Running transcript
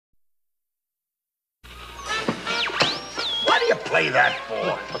play that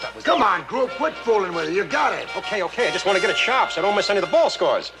for? Come on, Group, quit fooling with it. You got it. Okay. I just want to get it sharp so I don't miss any of the ball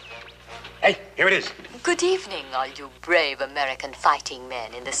scores. Hey, here it is. Good evening, all you brave American fighting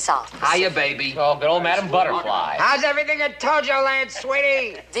men in the South. Hiya, baby. Oh, good old Madam Butterfly. How's everything at Tojo Land,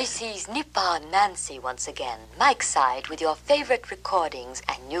 sweetie? This is Nippon Nancy once again, Mike's side with your favorite recordings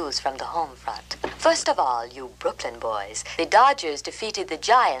and news from the home front. First of all, you Brooklyn boys, the Dodgers defeated the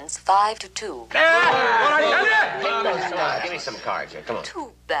Giants 5-2. Give me some cards here, come on.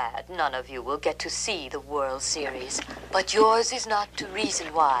 Too bad none of you will get to see the World Series. But yours is not to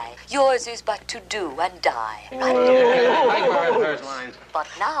reason why. Yours is but to do and die. Right? But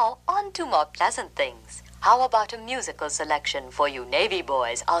now, on to more pleasant things. How about a musical selection for you Navy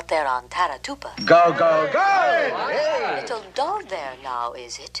boys out there on Taratupa? Go, go, go! A little dull there now,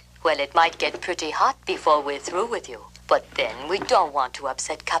 is it? Well, it might get pretty hot before we're through with you. But then we don't want to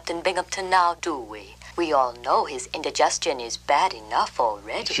upset Captain Binghamton now, do we? We all know his indigestion is bad enough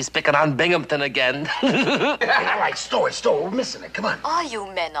already. She's picking on Binghamton again. All right, stow it. We're missing it. Come on. Are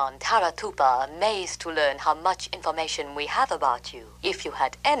you men on Taratupa amazed to learn how much information we have about you? If you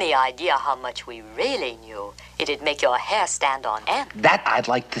had any idea how much we really knew, it'd make your hair stand on end. That I'd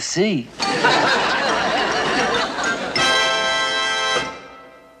like to see.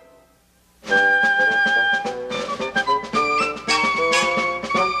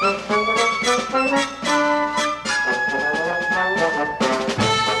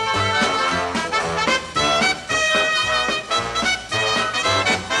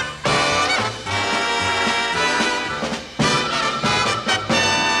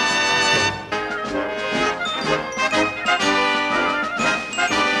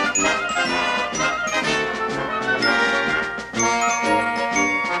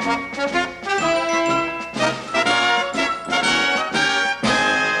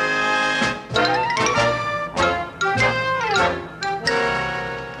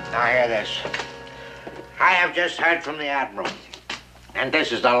 Heard from the Admiral. And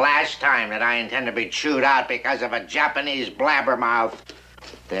this is the last time that I intend to be chewed out because of a Japanese blabbermouth.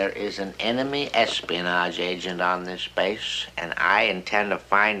 There is an enemy espionage agent on this base, and I intend to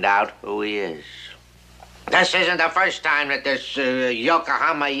find out who he is. This isn't the first time that this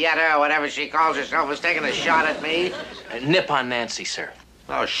Yokohama Yetta, or whatever she calls herself, has taken a shot at me. Nippon Nancy, sir.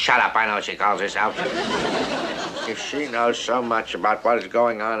 Oh, shut up. I know what she calls herself. If she knows so much about what is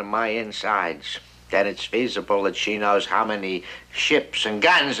going on in my insides, then it's feasible that she knows how many ships and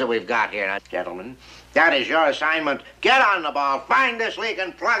guns that we've got here. Now, gentlemen, that is your assignment. Get on the ball, find this leak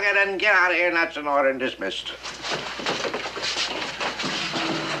and plug it and get out of here, and that's an order and dismissed.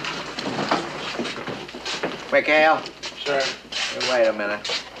 McHale? Sir. Hey, wait a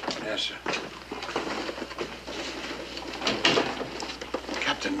minute. Yes, sir.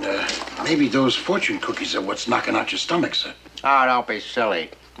 Captain, maybe those fortune cookies are what's knocking out your stomach, sir. Oh, don't be silly.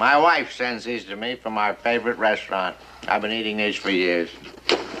 My wife sends these to me from our favorite restaurant. I've been eating these for years.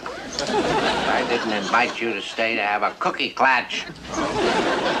 I didn't invite you to stay to have a cookie clatch.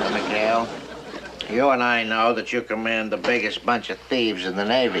 McHale, you and I know that you command the biggest bunch of thieves in the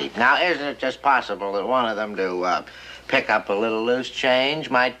Navy. Now, isn't it just possible that one of them to pick up a little loose change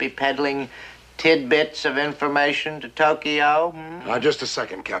might be peddling tidbits of information to Tokyo? Just a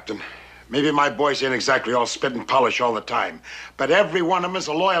second, Captain. Maybe my boys ain't exactly all spit and polish all the time, but every one of them is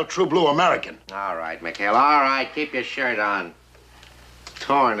a loyal, true blue American. All right, McHale, all right. Keep your shirt on.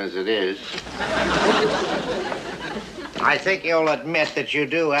 Torn as it is. I think you'll admit that you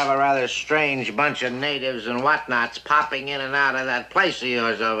do have a rather strange bunch of natives and whatnots popping in and out of that place of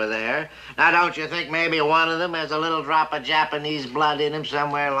yours over there. Now, don't you think maybe one of them has a little drop of Japanese blood in him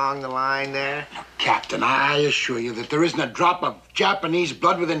somewhere along the line there? Now, Captain, I assure you that there isn't a drop of Japanese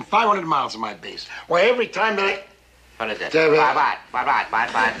blood within 500 miles of my base. Why, every time that I... What is it?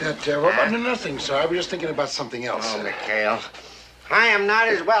 What? Nothing, sir. I was just thinking about something else. Oh, McHale, I am not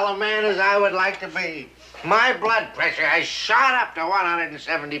as well a man as I would like to be. My blood pressure has shot up to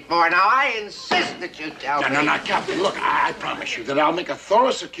 174. Now, I insist that you tell me. No, Captain, look, I promise you that I'll make a thorough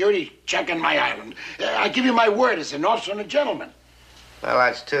security check on my island. I give you my word as an officer and a gentleman. Well,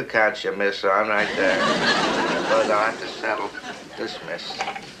 that's 2 counts you miss on right there. Those I'll have to settle. Dismissed.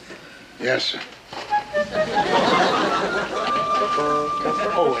 Yes, sir.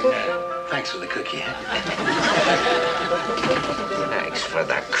 Oh, and thanks for the cookie. Thanks for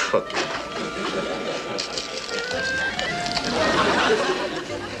the cookie.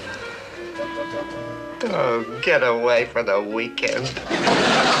 Oh, get away for the weekend.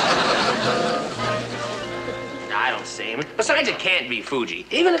 I don't see him. Besides, it can't be Fuji,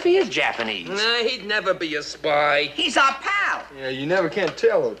 even if he is Japanese. Nah, he'd never be a spy. He's our pal. Yeah, you never can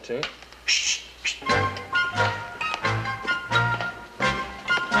tell, Lieutenant. Shh.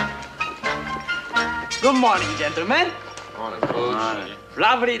 Good morning, gentlemen. Morning, Fuji.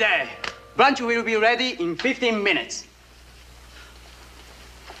 Lovely day. Brunch will be ready in 15 minutes.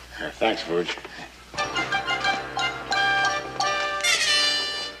 Thanks, Fuji.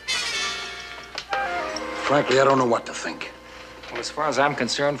 Frankly, I don't know what to think. Well, as far as I'm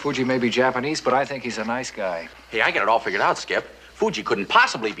concerned, Fuji may be Japanese, but I think he's a nice guy. Hey, I got it all figured out, Skip. Fuji couldn't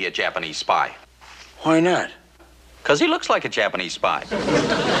possibly be a Japanese spy. Why not? Because he looks like a Japanese spy.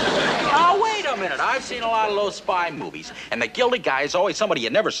 Oh, wait a minute. I've seen a lot of those spy movies, and the guilty guy is always somebody you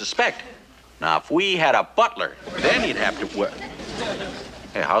never suspect. Now, if we had a butler, then he'd have to work.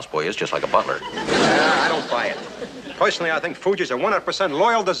 Hey, houseboy is just like a butler. I don't buy it. Personally, I think Fuji's a 100%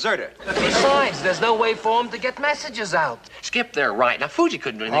 loyal deserter. Besides, there's no way for him to get messages out. Skip, they're right. Now, Fuji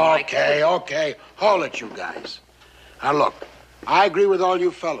couldn't do anything like that. Okay. Hold it, you guys. Now, look, I agree with all you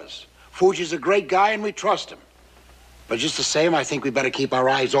fellas. Fuji's a great guy, and we trust him. But just the same, I think we better keep our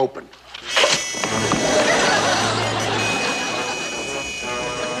eyes open.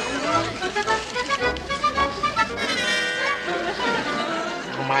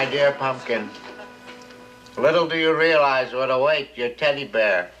 My dear Pumpkin, little do you realize what a weight your teddy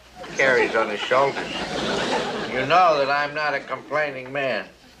bear carries on his shoulders. You know that I'm not a complaining man,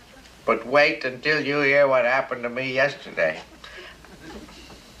 but wait until you hear what happened to me yesterday.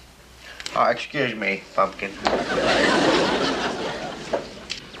 Oh, excuse me, Pumpkin.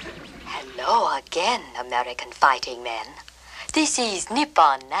 Hello again, American fighting men. This is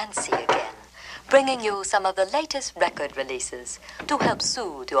Nippon Nancy again, bringing you some of the latest record releases to help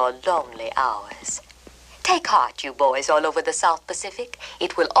soothe your lonely hours. Take heart, you boys all over the South Pacific.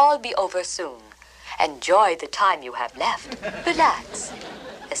 It will all be over soon. Enjoy the time you have left. Relax.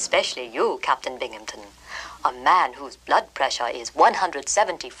 Especially you, Captain Binghamton. A man whose blood pressure is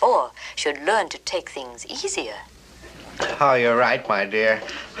 174 should learn to take things easier. Oh, you're right, my dear.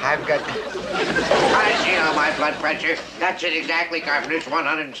 I've got... I see how my blood pressure. That's it exactly, Carpenter. It's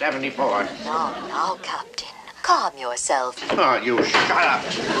 174. Now, Captain. Calm yourself. Oh, you shut up.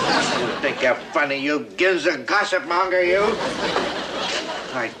 You think you're funny, you ginza gossip monger, you?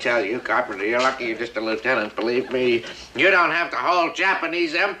 I tell you, Carpenter, you're lucky you're just a lieutenant, believe me. You don't have the whole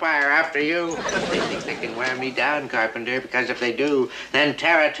Japanese empire after you. They think they can wear me down, Carpenter, because if they do, then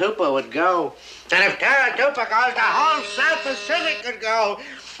Taratupa would go. And if Taratupa goes, the whole South Pacific could go.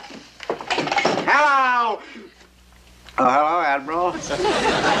 Hello! Oh, hello, Admiral.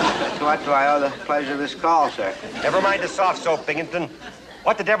 To what do I owe the pleasure of this call, sir? Never mind the soft soap, Binghamton.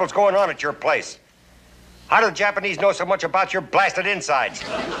 What the devil's going on at your place? How do the Japanese know so much about your blasted insides?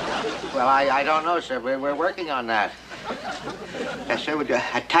 Well, I don't know, sir. We're working on that. Yes, sir.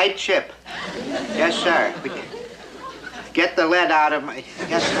 A tight ship. Yes, sir. Get the lead out of my...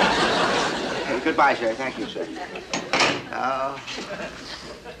 Yes, sir. Goodbye, sir. Thank you, sir.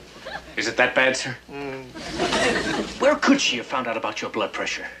 Is it that bad, sir? Where could she have found out about your blood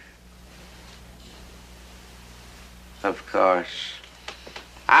pressure? Of course.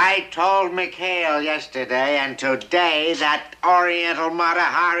 I told McHale yesterday, and today that Oriental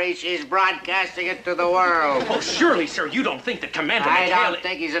Matahari, she's broadcasting it to the world. Oh, surely, sir, you don't think that Commander I McHale... don't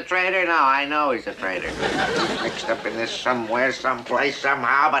think he's a traitor. No, I know he's a traitor. Mixed up in this somewhere, someplace,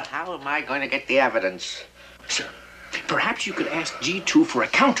 somehow, but how am I going to get the evidence? Sir, perhaps you could ask G2 for a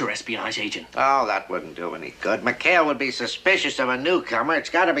counter-espionage agent. Oh, that wouldn't do any good. McHale would be suspicious of a newcomer. It's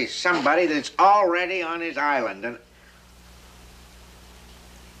got to be somebody that's already on his island, and...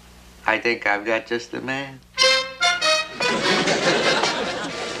 I think I've got just the man.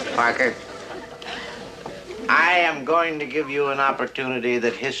 Parker, I am going to give you an opportunity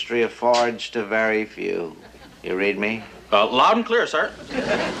that history affords to very few. You read me? Loud and clear, sir.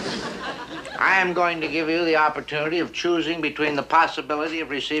 I am going to give you the opportunity of choosing between the possibility of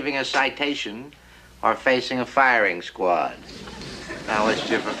receiving a citation or facing a firing squad. Now, which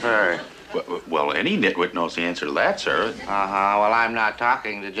do you prefer? Well, any nitwit knows the answer to that, sir. Uh-huh. Well, I'm not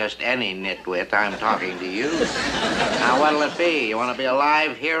talking to just any nitwit. I'm talking to you. Now, what'll it be? You want to be a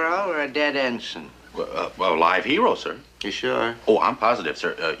live hero or a dead ensign? Well, live hero, sir. You sure? Oh, I'm positive,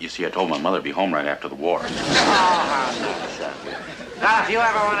 sir. You see, I told my mother to be home right after the war. Oh, how nice of you. Now, if you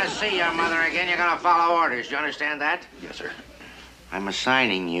ever want to see your mother again, you're going to follow orders. Do you understand that? Yes, sir. I'm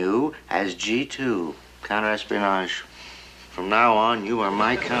assigning you as G2, counter-espionage. From now on, you are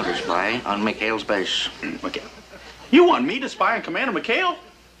my counter-spy on McHale's base. McHale. You want me to spy on Commander McHale?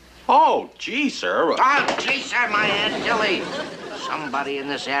 Oh, gee, sir. Oh, gee, sir, my Aunt Tilly. Somebody in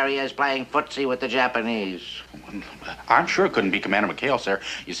this area is playing footsie with the Japanese. I'm sure it couldn't be Commander McHale, sir.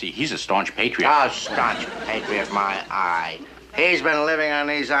 You see, he's a staunch patriot. Oh, staunch patriot, my eye. He's been living on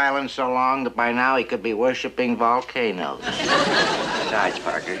these islands so long that by now he could be worshiping volcanoes. Besides,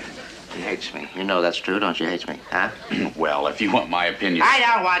 Parker, He hates me. You know that's true, don't you? He hates me, huh? Well, if you want my opinion... I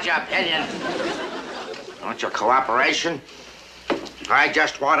don't want your opinion. I want your cooperation. I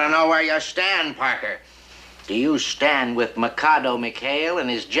just want to know where you stand, Parker. Do you stand with Mikado McHale and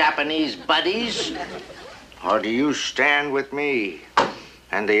his Japanese buddies? Or do you stand with me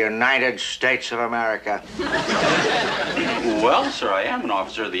and the United States of America? Well, sir, I am an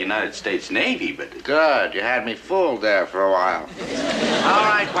officer of the United States Navy, but... Good. You had me fooled there for a while. All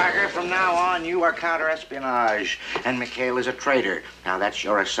right, Parker, from now on, you are counter-espionage, and McHale is a traitor. Now, that's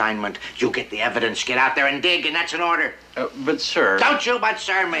your assignment. You get the evidence, get out there and dig, and that's an order. But, sir... Don't you but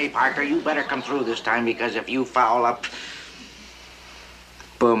sir me, Parker. You better come through this time, because if you foul up...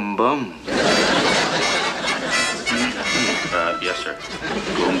 Boom, boom. Yes, sir.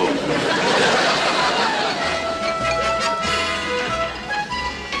 Boom, boom.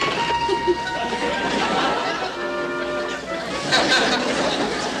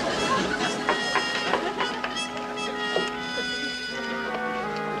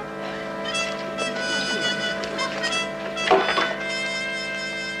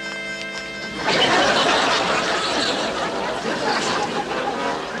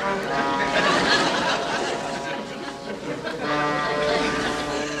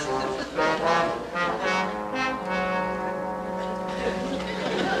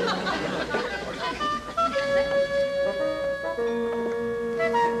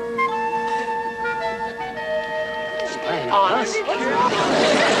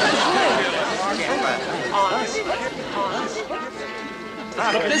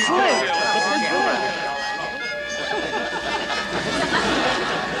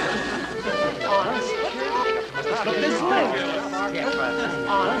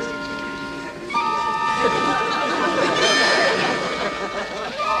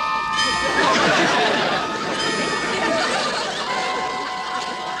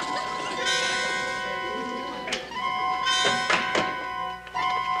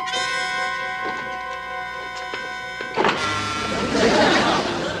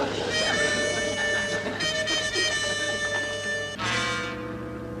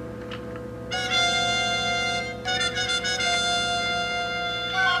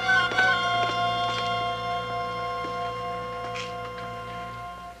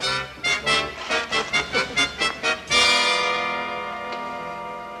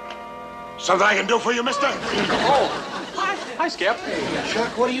 Something I can do for you, mister? Oh, hi, Skip.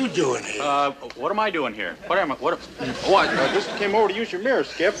 Chuck, what are you doing here? What am I doing here? What? I just came over to use your mirror,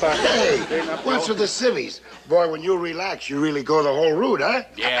 Skip. Hey, what's with the civvies? Boy, when you relax, you really go the whole route, huh?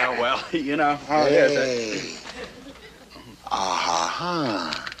 Yeah, well, you know how it is.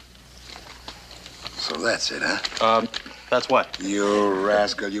 Uh-huh. So that's it, huh? That's what? You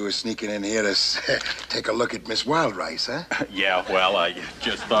rascal, you were sneaking in here to take a look at Miss Wild Rice, huh? Yeah, well, I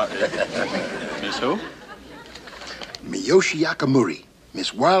just thought... Miss who? Miyoshi Yakamuri,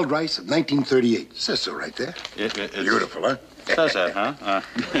 Miss Wild Rice of 1938. Says so right there. It's beautiful, huh? Says that, huh?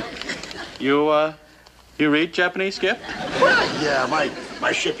 You read Japanese, Skip? Well, yeah,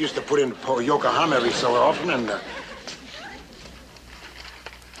 my ship used to put in Yokohama every so often, and...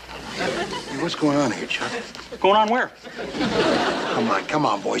 Hey, what's going on here, Chuck? Going on where? Come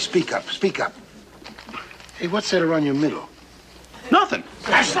on, boy. Speak up. Hey, what's that around your middle? Nothing.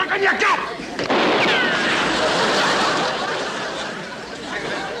 That's stuck on your gut!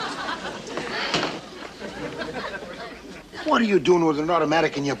 What are you doing with an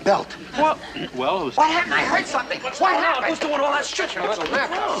automatic in your belt? Well, it was... What happened? I heard something. What happened? Who's doing all that shit?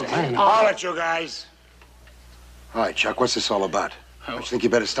 I'll let you guys. All right, Chuck, what's this all about? Don't you think you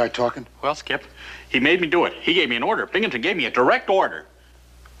better start talking? Well, Skip, he made me do it. He gave me an order. Binghamton gave me a direct order.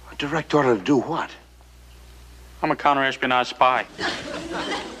 A direct order to do what? I'm a counter-espionage spy.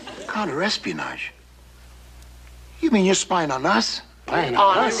 Counter-espionage? You mean you're spying on us?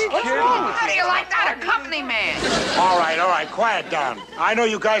 Honest? What's wrong? How do you like that? A company man. All right, quiet down. I know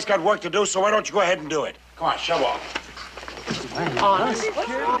you guys got work to do, so why don't you go ahead and do it? Come on, show off. Honest?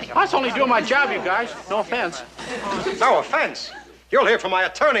 I was only doing my job, you guys. No offense. No offense. You'll hear from my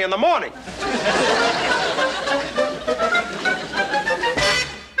attorney in the morning.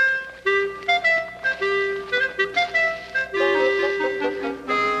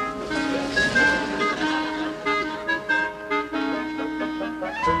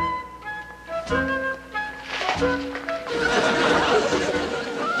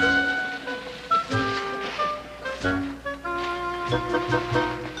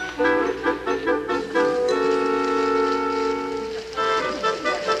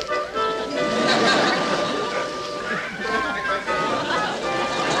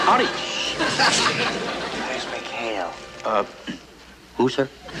 Where's McHale? Who, sir?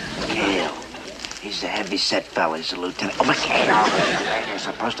 McHale. McHale. He's a heavy-set fella. He's a lieutenant. Oh, McHale. You're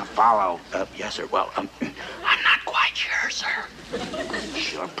supposed to follow. Yes, sir. Well, I'm not quite sure, sir.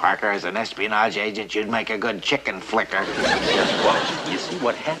 Sure, Parker, as an espionage agent, you'd make a good chicken flicker. Yes, well, you see,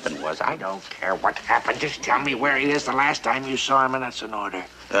 what happened was I don't care what happened. Just tell me where he is the last time you saw him, and that's an order.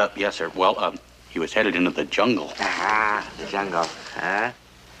 Yes, sir. Well, he was headed into the jungle. Ah, the jungle, huh?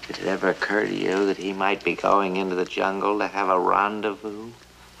 Did it ever occur to you that he might be going into the jungle to have a rendezvous?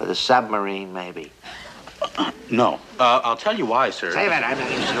 With a submarine, maybe? No. I'll tell you why, sir. Save it. I'm not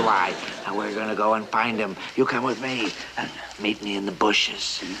going to say why. Now, we're going to go and find him. You come with me. Meet me in the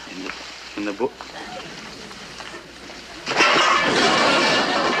bushes. In the book.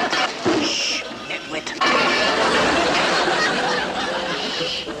 Shh, nitwit.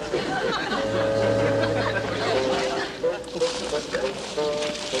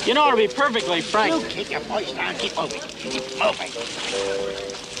 You know, to be perfectly frank... You keep your voice down. Keep moving. Keep moving.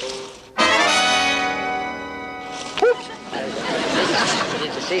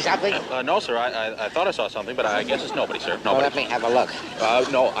 Did you see something? No, sir. I thought I saw something, but I guess it's nobody, sir. Well, Nobody. let me have a look.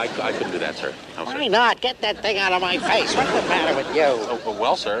 No, I couldn't do that, sir. No, sir. Why not? Get that thing out of my face. What's the matter with you?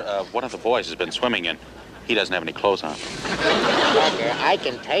 Well, sir, one of the boys has been swimming in. He doesn't have any clothes on. Parker, I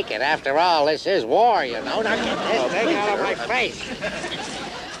can take it. After all, this is war, you know. Now get this thing out of my face.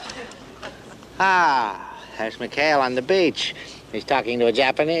 Ah, there's McHale on the beach. He's talking to a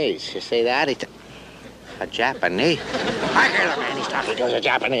Japanese. You see that? A Japanese? Parker, the man he's talking to is a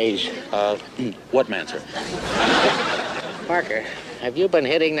Japanese. What man, sir? Parker, have you been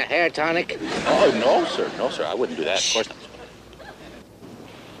hitting the hair tonic? Oh, no, sir. No, sir. I wouldn't do that. Of course not.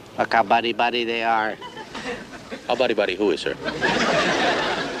 Look how buddy-buddy they are. How buddy who is, sir?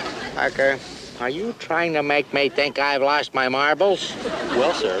 Parker, are you trying to make me think I've lost my marbles?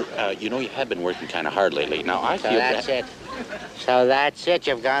 Well, sir, you know you have been working kind of hard lately. Now, I feel that's it. So that's it.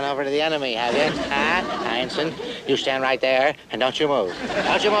 You've gone over to the enemy, have you? Huh? Heinsohn, you stand right there and don't you move.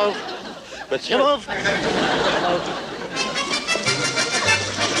 Don't you move. But, sir... You move. You move.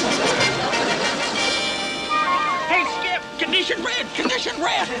 Condition red! Condition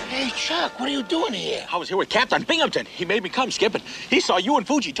red! Hey, Chuck, what are you doing here? I was here with Captain Binghamton. He made me come, Skip, and he saw you and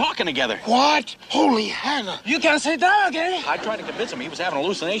Fuji talking together. What? Holy Hannah. You can sit down again. I tried to convince him he was having a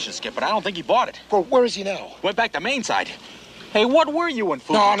hallucination, Skip, but I don't think he bought it. Well, where is he now? Went back to main side. Hey, what were you and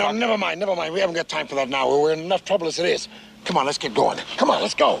Fuji talking? Never mind. We haven't got time for that now. We're in enough trouble as it is. Come on, let's get going. Come on,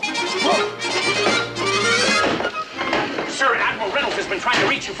 let's go. Sir, Admiral Reynolds has been trying to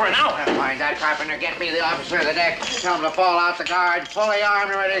reach you for an hour. Find that carpenter. Get me the officer of the deck. Tell him to fall out the guard. Fully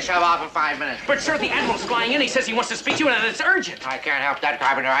armed and ready to shove off in 5 minutes. But, sir, the Admiral's flying in. He says he wants to speak to you and it's urgent. I can't help that,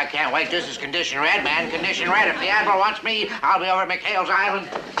 Carpenter. I can't wait. This is condition red, man. Condition red. If the Admiral wants me, I'll be over at McHale's Island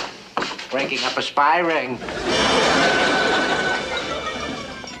breaking up a spy ring.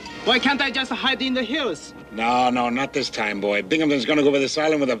 Why can't I just hide in the hills? No, not this time, boy. Binghamton's gonna go over this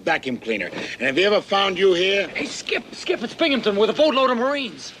island with a vacuum cleaner. And if he ever found you here... Hey, Skip, it's Binghamton with a boatload of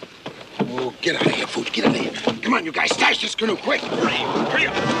Marines. Oh, get out of here, Foot. Get out of here. Come on, you guys. Stash this canoe, quick. Hurry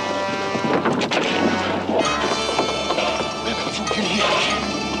up. Foot, get here.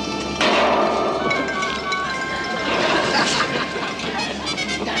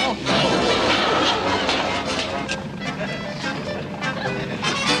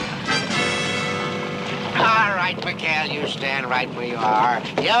 All right, McHale, you stand right where you are.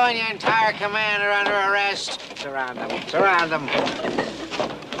 You and your entire command are under arrest. Surround them. Surround them.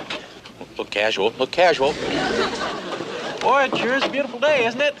 Look casual. Look casual. Boy, it sure is a beautiful day,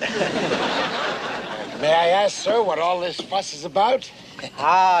 isn't it? May I ask, sir, what all this fuss is about?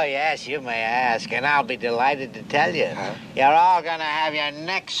 Oh, yes, you may ask, and I'll be delighted to tell you. Huh? You're all gonna have your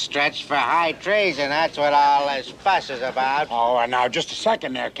necks stretched for high treason. That's what all this fuss is about. Oh, and now, just a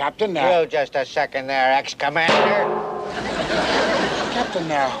second there, Captain. You just a second there, ex-commander. Captain,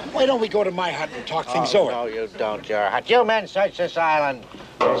 why don't we go to my hut and talk things over? No, you don't, your hut. You men search this island.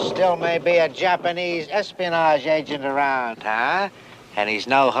 There still may be a Japanese espionage agent around, huh? And he's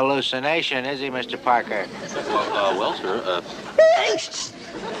no hallucination, is he, Mr. Parker? Well, sir,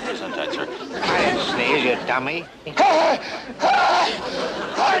 Gesundheit, sir. I didn't sneeze, you dummy.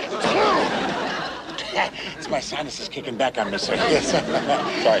 It's my sinuses kicking back on me, sir. Yes.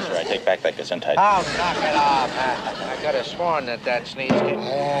 Sorry, sir, I take back that Gesundheit. Oh, knock it off. I could have sworn that sneeze came.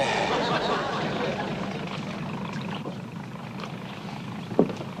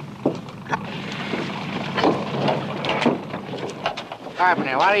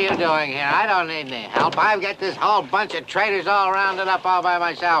 Carpenter, what are you doing here? I don't need any help. I've got this whole bunch of traitors all rounded up all by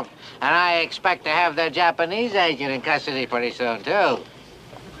myself. And I expect to have their Japanese agent in custody pretty soon, too.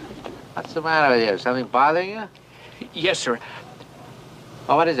 What's the matter with you? Something bothering you? Yes, sir.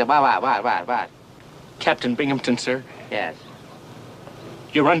 Oh, what is it? What? Captain Binghamton, sir. Yes.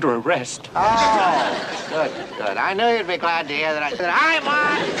 You're under arrest. Oh, good. I knew you'd be glad to hear that. I'm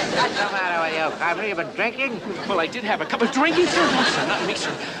on! What's the matter with you? Have you been drinking? Well, I did have a cup of drinking, sir. No, sir, not me,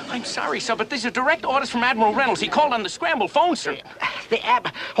 sir. I'm sorry, sir, but these are direct orders from Admiral Reynolds. He called on the scramble phone, sir.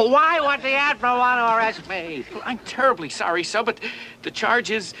 Why would the Admiral want to arrest me? Well, I'm terribly sorry, sir, but the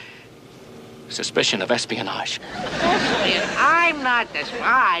charge is suspicion of espionage. I'm not the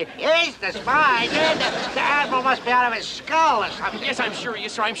spy. He's the spy. The Admiral must be out of his skull or something. Yes, I'm sure he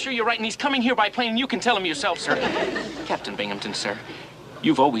is, sir. I'm sure you're right, and he's coming here by plane, and you can tell him yourself, sir. Captain Binghamton, sir,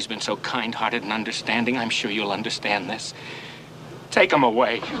 you've always been so kind-hearted and understanding. I'm sure you'll understand this. Take him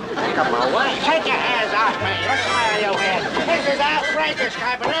away. Take him away? Take your hands off me. What's the matter, you man? This is outrageous,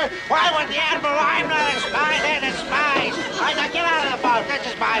 Carpenter. Why would the Admiral? I'm not a spy. They're the spies. Get out of the boat.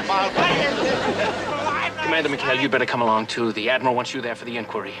 This is my boat. What is this? Commander McHale, you'd better come along, too. The Admiral wants you there for the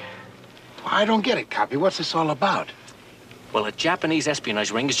inquiry. I don't get it, Copy. What's this all about? Well, a Japanese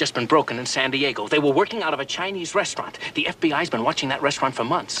espionage ring has just been broken in San Diego. They were working out of a Chinese restaurant. The FBI's been watching that restaurant for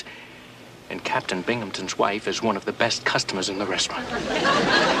months. And Captain Binghamton's wife is one of the best customers in the restaurant.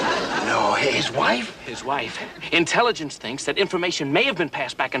 No, his wife? His wife. Intelligence thinks that information may have been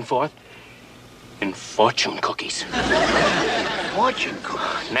passed back and forth in fortune cookies. Fortune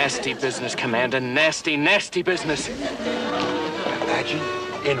cookies? Nasty business, Commander. Nasty, nasty business. Imagine,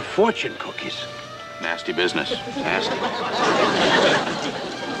 in fortune cookies. Nasty business. Nasty.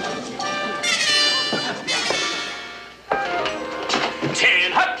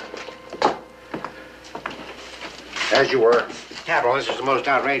 Ten, hut! As you were. Admiral, this is the most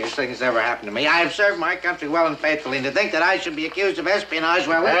outrageous thing that's ever happened to me. I have served my country well and faithfully, and to think that I should be accused of espionage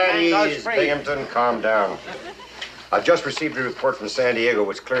while this man goes free. Binghamton, calm down. I've just received a report from San Diego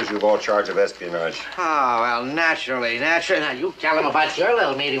which clears you of all charge of espionage. Oh, well, naturally. Now, you tell him about your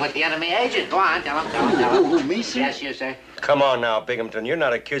little meeting with the enemy agent. Go on, tell him. Who, me, sir? Yes, you, sir. Come on now, Binghamton. You're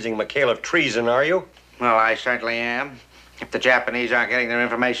not accusing McHale of treason, are you? Well, I certainly am. If the Japanese aren't getting their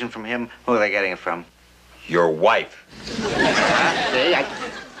information from him, who are they getting it from? Your wife. See,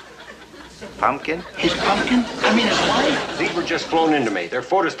 Pumpkin? His pumpkin? I mean, his wife? These were just flown into me. They're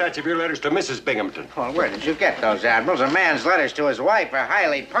photostats of your letters to Mrs. Binghamton. Well, where did you get those, Admirals? A man's letters to his wife are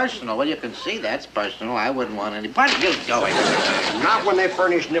highly personal. Well, you can see that's personal. I wouldn't want any. What are you doing? Not when they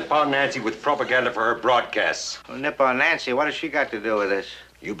furnish Nippon Nancy with propaganda for her broadcasts. Well, Nippon Nancy, what has she got to do with this?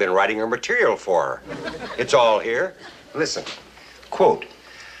 You've been writing her material for her. It's all here. Listen. Quote.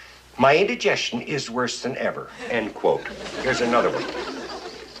 My indigestion is worse than ever. End quote. Here's another one.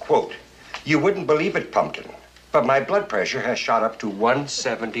 Quote. You wouldn't believe it, Pumpkin, but my blood pressure has shot up to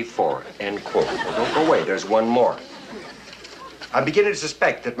 174. End quote. Well, don't go away. There's one more. I'm beginning to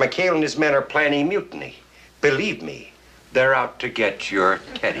suspect that McHale and his men are planning mutiny. Believe me, they're out to get your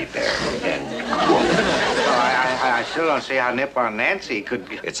teddy bear. End quote. Well, I still don't see how Nippon Nancy could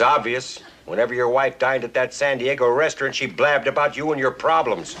be. It's obvious. Whenever your wife dined at that San Diego restaurant, she blabbed about you and your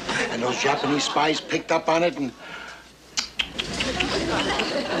problems. And those Japanese spies picked up on it and...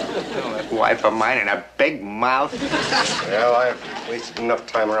 Oh, that wife of mine and a big mouth. Well, I've wasted enough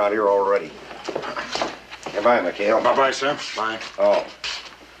time around here already. Goodbye, McHale. Bye-bye, sir. Bye. Oh,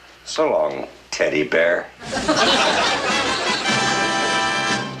 so long, teddy bear.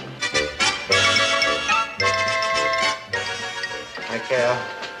 McHale,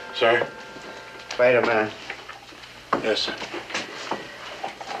 Sir? wait a minute. Yes, sir.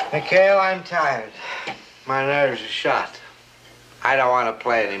 McHale, I'm tired. My nerves are shot. I don't want to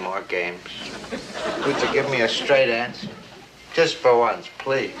play any more games. Would you give me a straight answer? Just for once,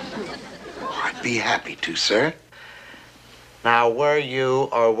 please. I'd be happy to, sir. Now, were you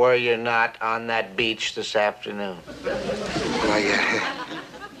or were you not on that beach this afternoon? Well,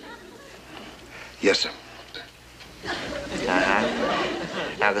 yes, sir. Uh-huh.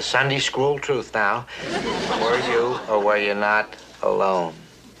 Now, the Sunday school truth now. Were you or were you not alone?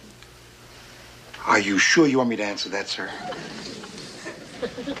 Are you sure you want me to answer that, sir?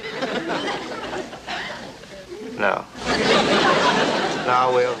 No.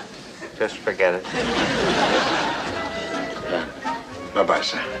 No, we'll just forget it. Bye-bye,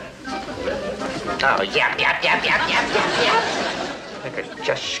 sir. Oh, yap. I could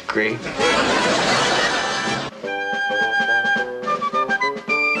just scream.